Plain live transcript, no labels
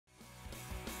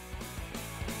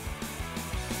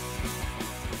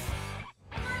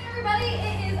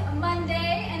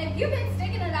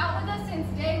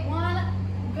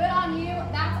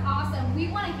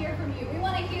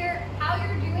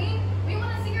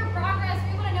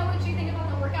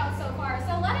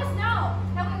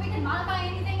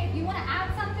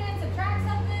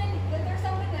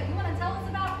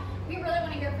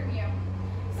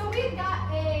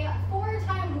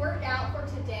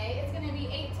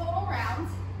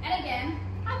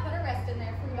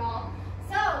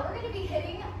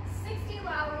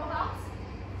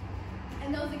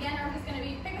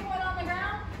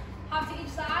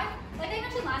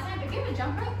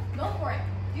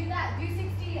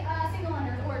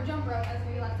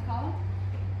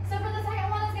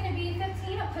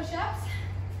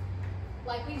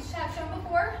like we have shown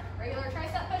before, regular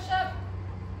tricep push-up,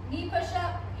 knee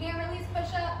push-up, hand release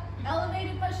push-up,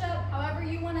 elevated push-up, however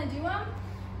you want to do them.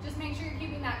 Just make sure you're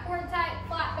keeping that core tight,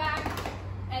 flat back,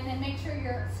 and then make sure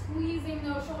you're squeezing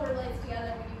those shoulder blades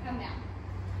together when you come down.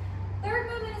 Third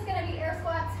movement is going to be air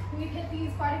squats. We've hit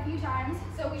these quite a few times,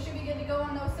 so we should be good to go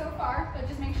on those so far, but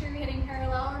just make sure you're hitting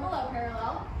parallel or below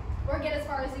parallel, or get as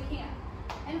far as you can.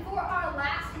 And for our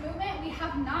last movement, we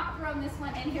have not thrown this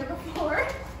one in here before,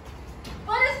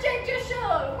 but as Jake just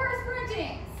showed, we're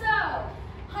sprinting. So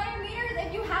 100 meters,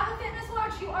 if you have a fitness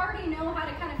watch, you already know how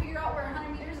to kind of figure out where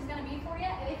 100 meters is going to be for you.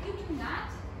 And if you do not,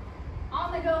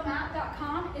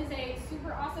 onthegomap.com is a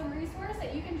super awesome resource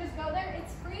that you can just go there.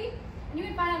 It's free, and you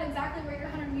can find out exactly where your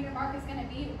 100-meter mark is going to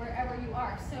be wherever you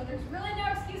are. So there's really no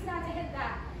excuse not to hit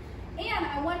that. And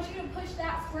I want you to push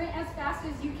that sprint as fast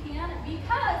as you can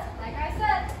because, like I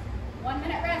said, 1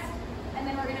 minute rest, and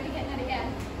then we're going to be hitting it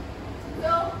again.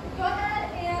 So go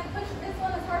ahead and push this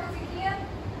one as hard as you can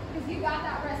because you got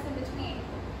that rest in between.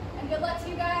 And good luck to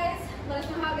you guys. Let us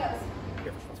know how it goes.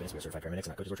 Here for we are certified paramedics,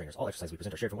 not coaches or trainers. All exercises we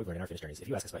present are shared from what we've learned in our fitness journeys. If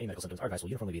you ask us about any medical symptoms, our advice will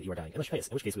uniformly be that you are dying, unless you pay us,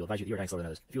 in which case we will advise you that you are dying slower than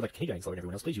others. If you would like to continue dying slower than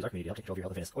everyone else, please use our community to help take control of your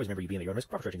health and fitness. Always remember, you being at your own risk,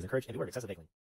 proper stretching is encouraged, and do work excessively.